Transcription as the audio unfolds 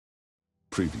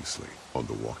Previously on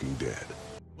The Walking Dead.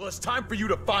 Well, it's time for you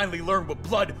to finally learn what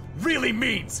blood really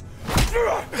means.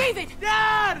 David!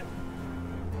 Dad!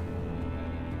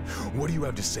 What do you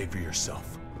have to say for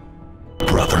yourself,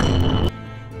 brother?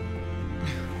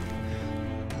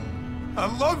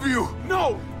 I love you!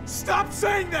 No! Stop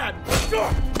saying that!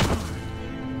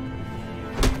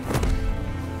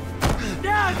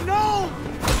 Dad, no!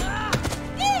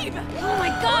 Dave! Oh my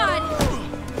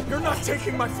God! You're not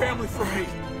taking my family from me.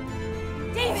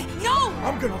 David, no!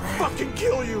 I'm gonna fucking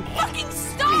kill you. Fucking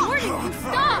stop! Morty,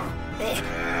 stop!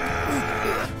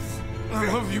 I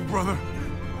love you, brother.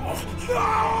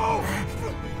 No!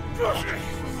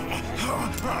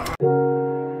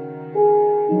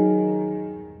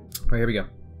 Alright, here we go.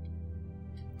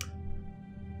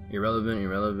 Irrelevant,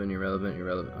 irrelevant, irrelevant,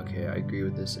 irrelevant. Okay, I agree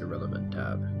with this irrelevant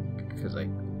tab. Because, like,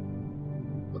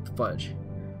 what the fudge?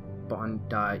 Bond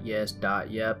dot, yes, dot,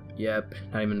 yep, yep.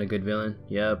 Not even a good villain,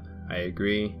 yep. I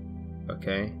agree.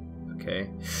 Okay, okay.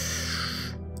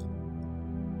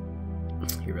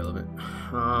 Irrelevant.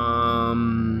 I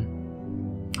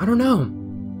don't know.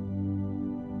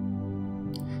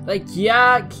 Like,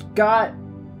 yeah, he got,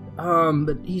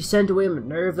 but he sent away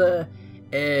Minerva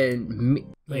and me.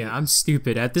 Yeah, I'm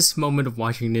stupid. At this moment of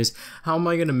watching this, how am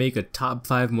I gonna make a top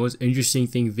 5 most interesting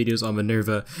thing videos on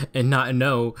Minerva and not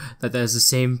know that that's the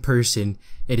same person?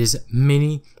 It is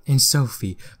Minnie and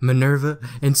Sophie. Minerva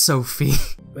and Sophie.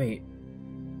 Wait,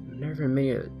 Minerva and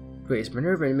Minnie. Wait, it's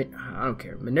Minerva and Minnie. I don't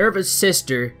care. Minerva's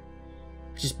sister,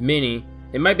 just Minnie.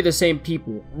 It might be the same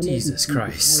people. Jesus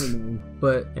Christ.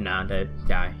 But nah, that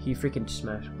guy, he freaking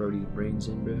smashed Brody's brains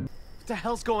in, bro. What the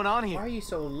hell's going on here? Why are you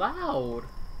so loud?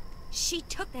 She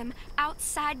took them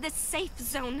outside the safe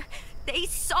zone. They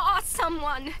saw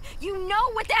someone. You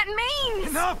know what that means!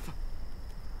 Enough!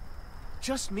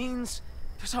 Just means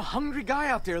there's a hungry guy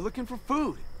out there looking for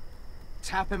food. It's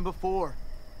happened before.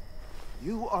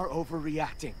 You are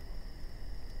overreacting.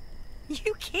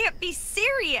 You can't be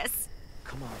serious!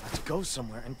 Come on, let's go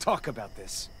somewhere and talk about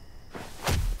this.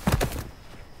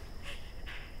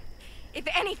 If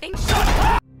anything...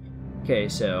 Okay,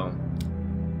 so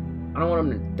I don't want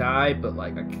him to die, but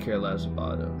like I could care less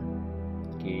about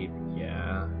him. Gabe,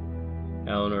 yeah.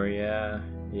 Eleanor, yeah.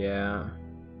 Yeah.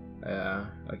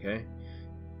 Okay.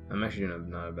 I'm actually doing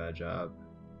not a bad job.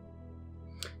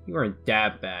 You weren't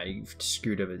that bad. You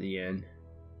screwed up at the end.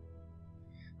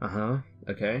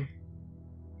 Okay.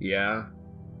 Yeah.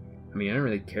 I mean, I don't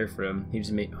really care for him. He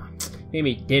just made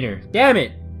me dinner. Damn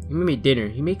it! He made me dinner.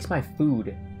 He makes my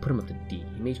food. Put him with the D.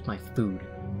 He makes my food.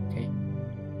 Okay.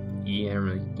 E, I don't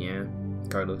really. Yeah.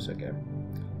 Carlos. Okay.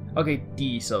 Okay,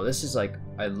 D. So this is like,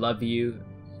 I love you.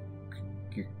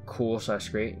 You're cool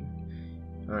 / great.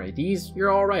 All right. These,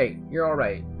 you're all right. You're all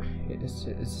right.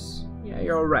 Yeah,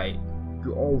 you're all right.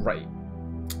 You're all right.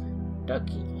 Duck,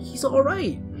 he's all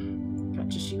right.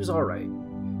 Gotcha. She was all right.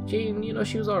 Jane, you know,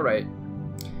 she was all right.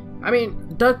 I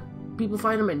mean, Duck, people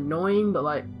find him annoying, but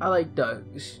like, I like Duck.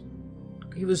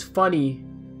 He was funny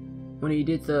when he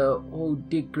did the whole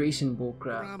Dick Grayson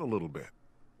bullcrap. Around a little bit.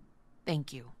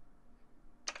 Thank you.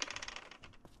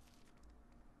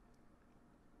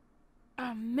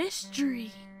 A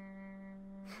mystery.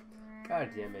 God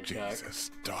damn it, Duck.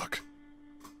 Jesus, Doc.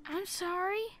 I'm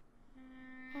sorry.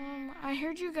 I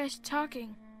heard you guys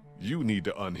talking. You need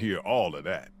to unhear all of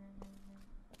that.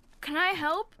 Can I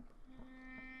help?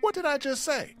 What did I just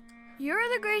say? You're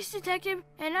the Grace detective,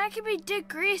 and I can be Dick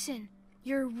Grayson,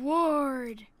 your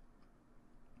ward.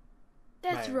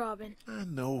 That's Right. Robin. I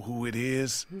know who it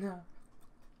is. No.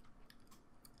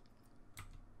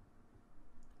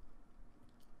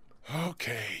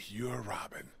 Okay, you're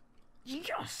Robin.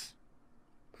 Yes.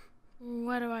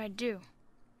 What do I do?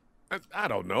 I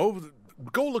don't know.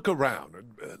 Go look around.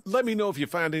 Let me know if you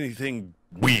find anything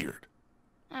weird.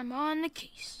 I'm on the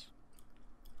case.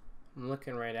 I'm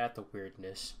looking right at the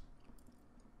weirdness.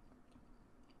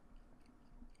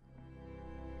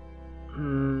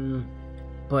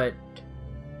 But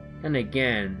then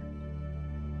again,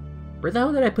 where the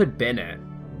hell did I put Ben at?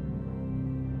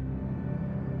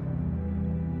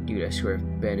 Dude, I swear if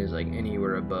Ben is like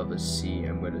anywhere above a C,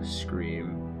 I'm gonna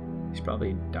scream. He's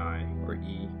probably die or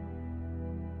E.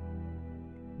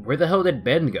 Where the hell did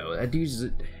Ben go? That dude's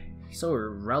he's so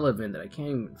irrelevant that I can't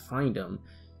even find him.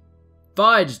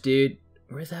 Fudge, dude.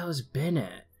 Where the hell is Ben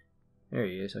at? There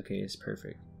he is. Okay, it's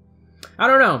perfect. I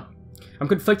don't know. I'm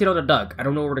conflicted on the Duck. I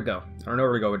don't know where to go. I don't know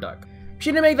where to go with Duck.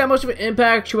 She didn't make that much of an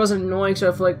impact. She wasn't annoying, so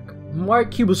I feel like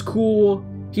Mark, he was cool.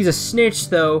 He's a snitch,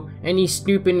 though, and he's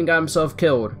stupid and got himself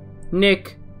killed.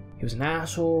 Nick, he was an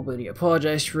asshole, but he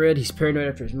apologized for it. He's paranoid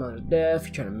after his mother's death.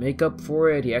 He tried to make up for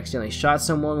it. He accidentally shot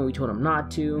someone when we told him not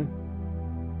to.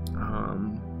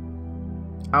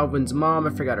 Alvin's mom, I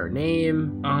forgot her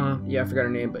name. Yeah, I forgot her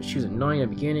name, but she was annoying in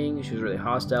the beginning. She was really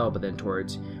hostile, but then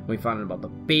towards when we found out about the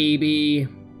baby,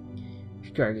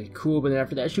 she got really cool. But then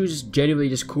after that, she was just genuinely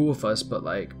just cool with us. But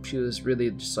like, she was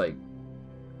really just like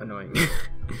annoying.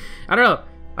 I don't know.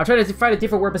 I'm trying to find a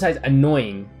different word besides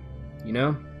annoying. You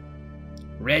know,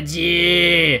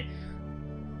 Reggie.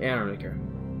 Yeah, I don't really care.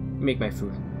 Make my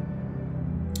food.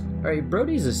 All right,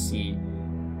 Brody's a C.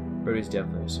 Brody's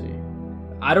definitely a C.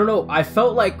 I don't know. I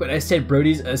felt like when I said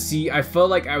Brody's a C, I felt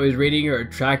like I was rating her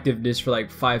attractiveness for like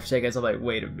 5 seconds. I'm like,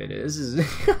 wait a minute, this is.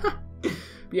 But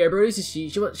yeah, Brody's a C.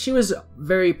 She was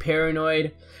very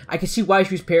paranoid. I can see why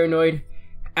she was paranoid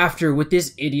after what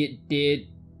this idiot did.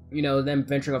 You know, them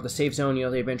venturing off the safe zone. You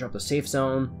know, they venture off the safe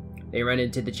zone. They run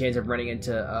into the chance of running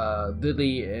into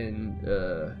Lily and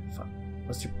fuck,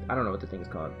 I don't know what the thing is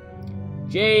called.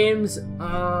 James.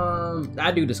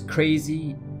 That dude is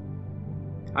crazy.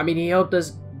 I mean, he helped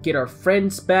us get our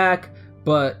friends back,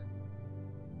 but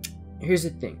here's the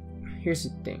thing.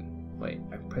 Wait,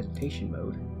 I'm presentation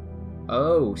mode.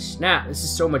 Oh, snap. This is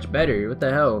so much better. What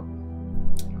the hell?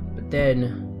 But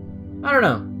then, I don't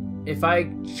know. If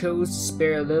I chose to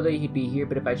spare Lily, he'd be here,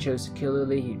 but if I chose to kill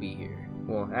Lily, he'd be here.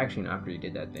 Well, actually, not after he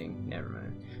did that thing. Never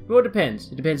mind. Well, it depends.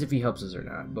 It depends if he helps us or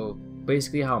not. But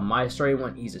basically, how my story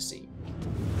went, he's a C.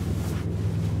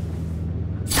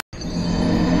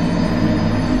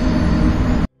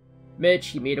 Mitch,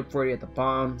 he made up for it at the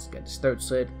bombs, got his throat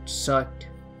slit, sucked.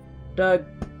 Doug,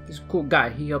 he's a cool guy,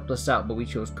 he helped us out, but we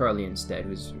chose Carly instead,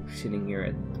 who's sitting here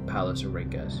at the palace of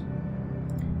Rinkas.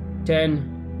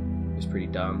 10 is pretty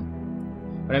dumb.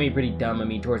 When I mean pretty dumb, I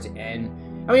mean towards the end.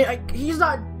 I mean, he's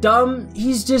not dumb,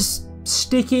 he's just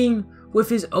sticking with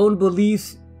his own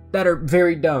beliefs that are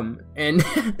very dumb. And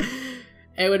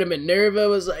and when Minerva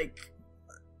was like,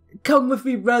 come with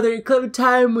me, brother,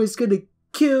 Clementine was gonna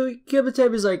kill Clementine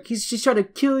was like, she's trying to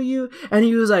kill you, and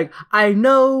he was like, I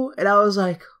know, and I was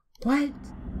like, what?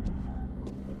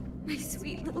 My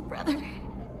sweet little brother.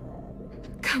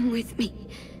 Come with me.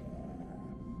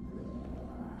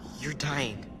 You're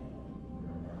dying.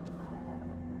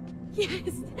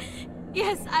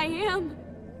 Yes, I am.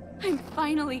 I'm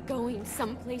finally going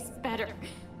someplace better.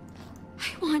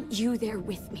 I want you there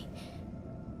with me.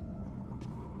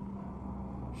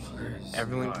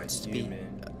 Everyone gets to be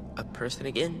a person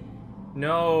again?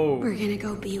 No. We're gonna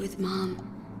go be with Mom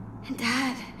and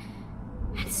Dad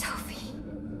and Sophie.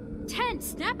 Ten,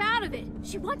 snap out of it.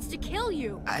 She wants to kill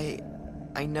you. I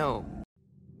know.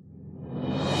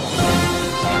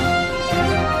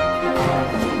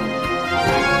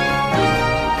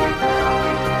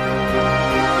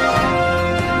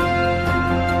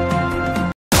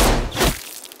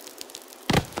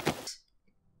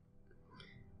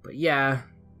 But yeah,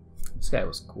 this guy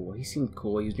was cool. He seemed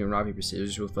cool. He was doing rock, paper,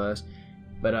 scissors with us.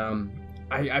 But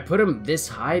I put him this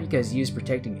high because he was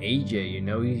protecting AJ. You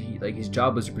know, he like his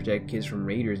job was to protect kids from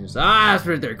raiders and stuff. That's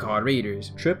what they're called,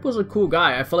 raiders. Tripp was a cool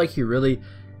guy. I felt like he really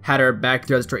had our back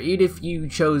throughout the story. Even if you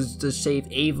chose to save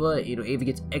Ava, you know, Ava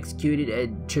gets executed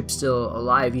and Tripp's still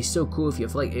alive. He's still cool with you. I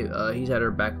feel like he's had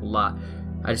our back a lot.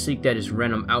 I just think that his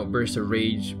random outburst of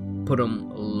rage put him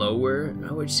lower,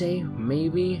 I would say,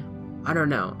 maybe. I don't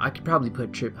know. I could probably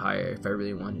put Tripp higher if I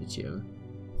really wanted to.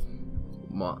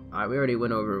 Well, we already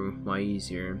went over my E's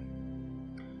here.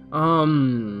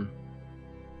 Mariana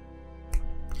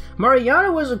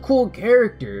was a cool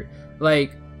character.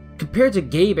 Like, compared to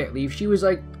Gabe at least, she was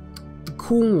like the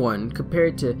cool one.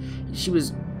 Compared to, she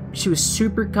was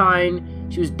super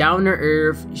kind. She was down to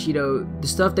earth. She, you know, the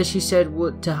stuff that she said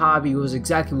to Javi was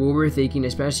exactly what we were thinking,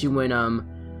 especially when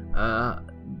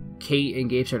Kate and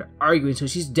Gabe started arguing. So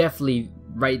she's definitely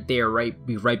right there,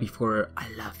 right before her, I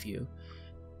love you.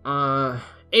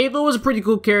 Ava was a pretty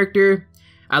cool character.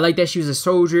 I like that she was a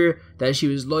soldier, that she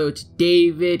was loyal to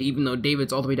David, even though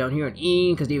David's all the way down here on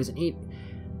E, because David's an 8.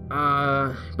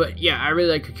 But yeah, I really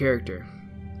like her character.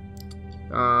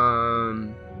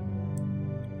 Oh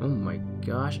my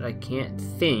gosh, I can't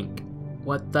think.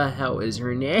 What the hell is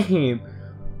her name?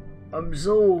 I'm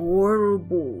so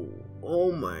horrible.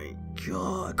 Oh my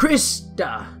god.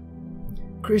 Krista.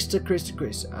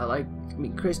 I like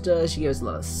Krista. She gives a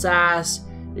lot of sass.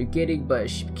 They're getting, but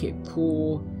she became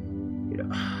cool. You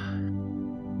know,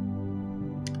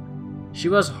 she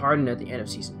was hardened at the end of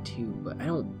season 2, but I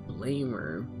don't blame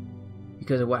her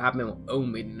because of what happened with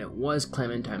Omid, and it was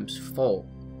Clementine's fault.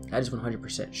 That is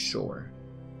 100% sure.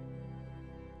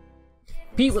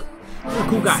 Pete was a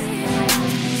cool guy.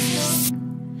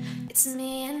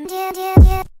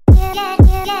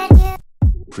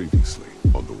 Previously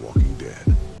on The Walking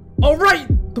Dead.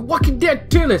 Alright, The Walking Dead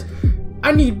tier list.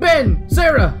 I need Ben,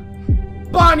 Sarah,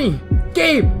 Bonnie,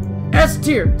 Gabe, S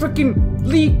tier. Freaking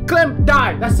Lee Clem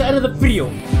died. That's the end of the video.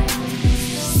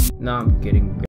 No, I'm kidding.